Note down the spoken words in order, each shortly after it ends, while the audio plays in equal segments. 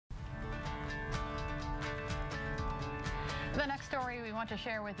The next story we want to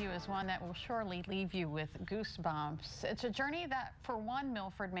share with you is one that will surely leave you with goosebumps. It's a journey that, for one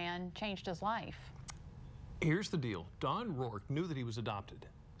Milford man, changed his life. Here's the deal. Don Roark knew that he was adopted.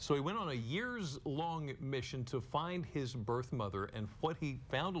 So he went on a years-long mission to find his birth mother, and what he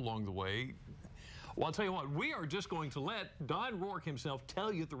found along the way, well, I'll tell you what, we are just going to let Don Roark himself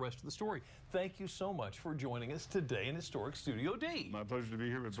tell you the rest of the story. Thank you so much for joining us today in Historic Studio D. My pleasure to be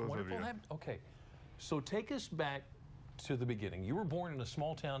here with both of you. Okay, so take us back to the beginning. You were born in a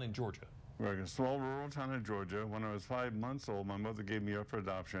small town in Georgia. Right, a small rural town in Georgia. When I was 5 months old, my mother gave me up for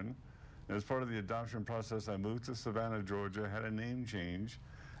adoption. And as part of the adoption process, I moved to Savannah, Georgia, had a name change,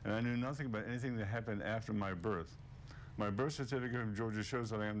 and I knew nothing about anything that happened after my birth. My birth certificate from Georgia shows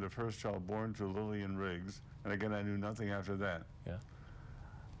that I am the first child born to Lillian Riggs, and again, I knew nothing after that.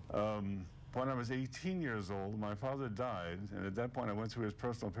 Yeah. When I was 18 years old, my father died, and at that point I went through his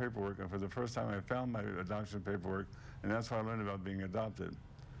personal paperwork, and for the first time I found my adoption paperwork, and that's how I learned about being adopted.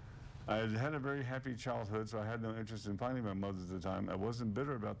 I had had a very happy childhood, so I had no interest in finding my mother at the time. I wasn't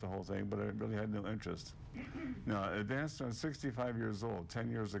bitter about the whole thing, but I really had no interest. Now, I advanced to 65 years old, 10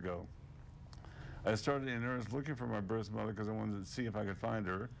 years ago. I started in earnest looking for my birth mother because I wanted to see if I could find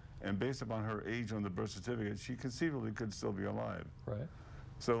her, and based upon her age on the birth certificate, she conceivably could still be alive. Right.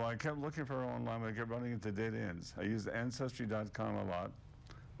 So I kept looking for her online, but I kept running into dead ends. I used Ancestry.com a lot.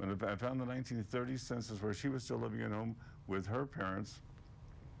 When I found the 1930 census where she was still living at home with her parents,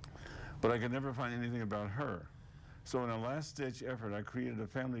 but I could never find anything about her. So in a last-ditch effort, I created a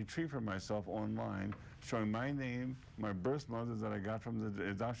family tree for myself online, showing my name, my birth mother that I got from the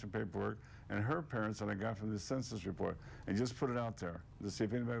adoption paperwork, and her parents that I got from the census report, and just put it out there to see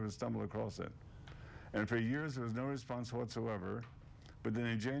if anybody would stumble across it. And for years, there was no response whatsoever. But then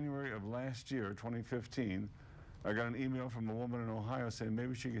in January of last year, 2015, I got an email from a woman in Ohio saying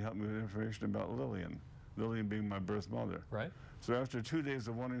maybe she could help me with information about Lillian, Lillian being my birth mother. Right. So after 2 days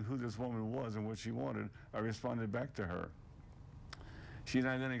of wondering who this woman was and what she wanted, I responded back to her. She and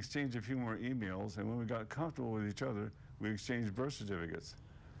I then exchanged a few more emails, and when we got comfortable with each other, we exchanged birth certificates.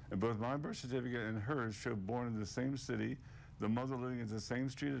 And both my birth certificate and hers showed born in the same city, the mother living at the same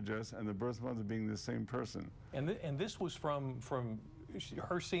street address, and the birth mother being the same person. And this was from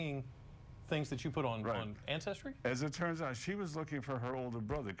her seeing things that you put on, right, on Ancestry? As it turns out, she was looking for her older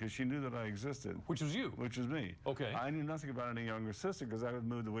brother because she knew that I existed. Which was you? Which was me. Okay. I knew nothing about any younger sister because I had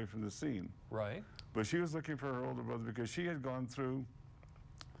moved away from the scene. Right. But she was looking for her older brother because she had gone through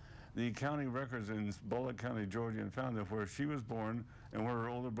the county records in Bullock County, Georgia, and found that where she was born and where her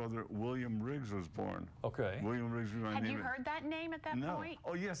older brother, William Riggs, was born. Okay. William Riggs was my name. Had you heard that name at that point?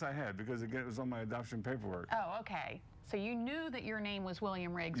 Oh, yes, I had, because again, it was on my adoption paperwork. Oh, okay. So you knew that your name was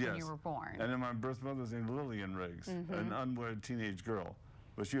William Riggs when you were born. And then my birth mother was named Lillian Riggs, an unwed teenage girl.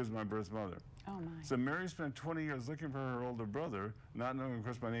 But she was my birth mother. Oh, my. So Mary spent 20 years looking for her older brother, not knowing, of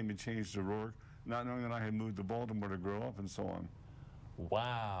course, my name had changed to Roark, not knowing that I had moved to Baltimore to grow up and so on.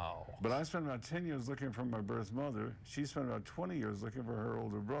 Wow. But I spent about 10 years looking for my birth mother. She spent about 20 years looking for her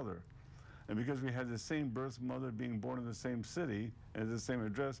older brother. And because we had the same birth mother being born in the same city and at the same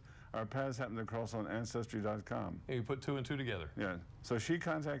address, our paths happened to cross on Ancestry.com. And you put two and two together. Yeah. So she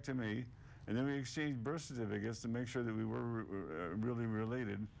contacted me, and then we exchanged birth certificates to make sure that we were really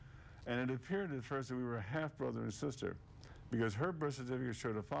related. And it appeared at first that we were half brother and sister, because her birth certificate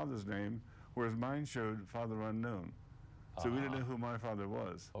showed a father's name, whereas mine showed father unknown. So we didn't know who my father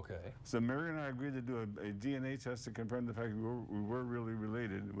was. Okay. So Mary and I agreed to do a DNA test to confirm the fact we were really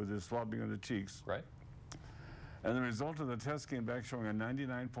related, with this swab being on the cheeks. Right. And the result of the test came back showing a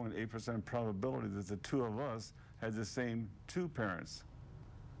 99.8% probability that the two of us had the same two parents.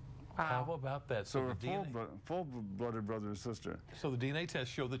 Wow. How about that? So we're full-blooded brother and sister. So the DNA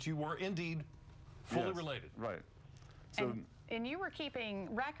test showed that you were indeed fully related. Right. So. And you were keeping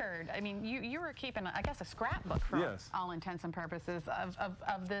record, I mean, you were keeping, I guess, a scrapbook for all intents and purposes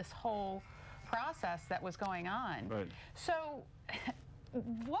of this whole process that was going on. Right. So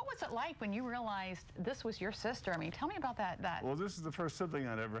what was it like when you realized this was your sister? I mean, tell me about that. Well, this is the first sibling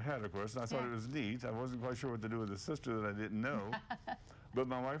I'd ever had, of course, and I thought it was neat. I wasn't quite sure what to do with a sister that I didn't know. But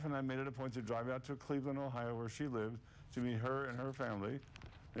my wife and I made it a point to drive out to Cleveland, Ohio, where she lived, to meet her and her family.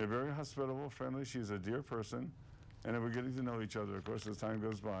 They're very hospitable, friendly. She's a dear person. And we're getting to know each other, of course, as time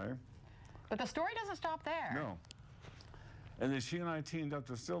goes by. But the story doesn't stop there. No. And then she and I teamed up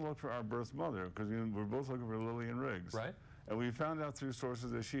to still look for our birth mother, because we're both looking for Lillian Riggs. Right. And we found out through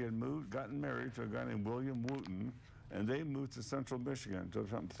sources that she had gotten married to a guy named William Wooten, and they moved to central Michigan, to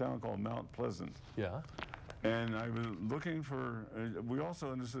a town called Mount Pleasant. Yeah. And I was looking for, we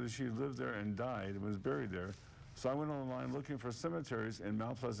also understood that she lived there and died and was buried there. So I went online looking for cemeteries in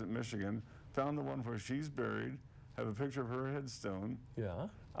Mount Pleasant, Michigan, found the one where she's buried, have a picture of her headstone. Yeah.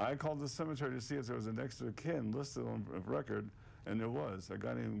 I called the cemetery to see if there was a next of kin listed on a record, and there was. A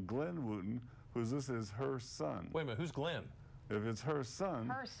guy named Glenn Wooten, who's listed as her son. Wait a minute, who's Glenn? If it's her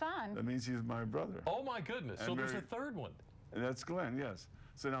son, that means he's my brother. Oh my goodness, and so there's a third one. And that's Glenn, yes.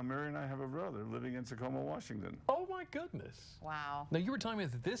 So now Mary and I have a brother living in Tacoma, Washington. Oh my goodness. Wow. Now you were telling me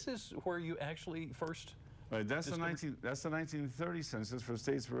that this is where you actually first... Right, that's the 1930 census for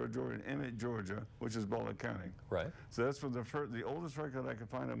Statesboro, Georgia, and Emmett, Georgia, which is Bullock County. Right. So that's for the oldest record I could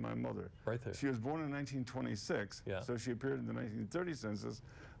find of my mother. Right there. She was born in 1926, so she appeared in the 1930 census,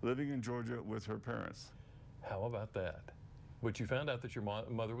 living in Georgia with her parents. How about that? But you found out that your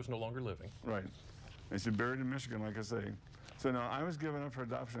mother was no longer living. Right. And she's buried in Michigan, like I say. So now I was given up for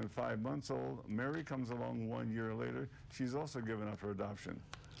adoption at 5 months old. Mary comes along 1 year later. She's also given up for adoption.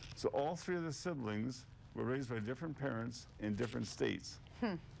 So all three of the siblings were raised by different parents in different states.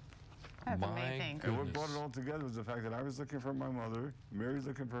 That's amazing. And what brought it all together was the fact that I was looking for my mother, Mary's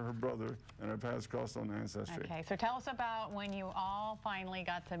looking for her brother, and our paths crossed on Ancestry. Okay, so tell us about when you all finally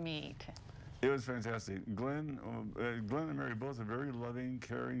got to meet. It was fantastic. Glenn and Mary both are very loving,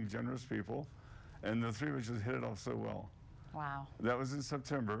 caring, generous people, and the three of us just hit it off so well. Wow. That was in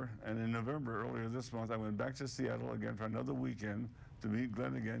September, and in November, earlier this month, I went back to Seattle again for another weekend to meet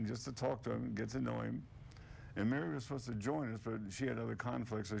Glenn again, just to talk to him, get to know him. And Mary was supposed to join us, but she had other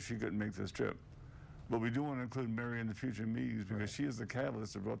conflicts, so she couldn't make this trip. But we do want to include Mary in the future meetings because she is the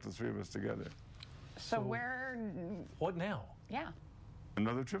catalyst that brought the three of us together. So where... What now? Yeah.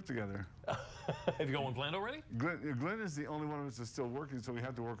 Another trip together. Have you got one planned already? Glenn is the only one of us that's still working, so we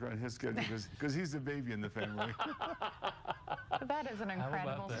have to work around his schedule because he's the baby in the family. That is an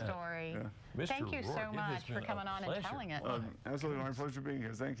incredible story. Yeah. Thank you so much for coming on and telling it. Absolutely, my pleasure being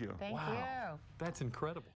here. Thank you. Thank you. That's incredible.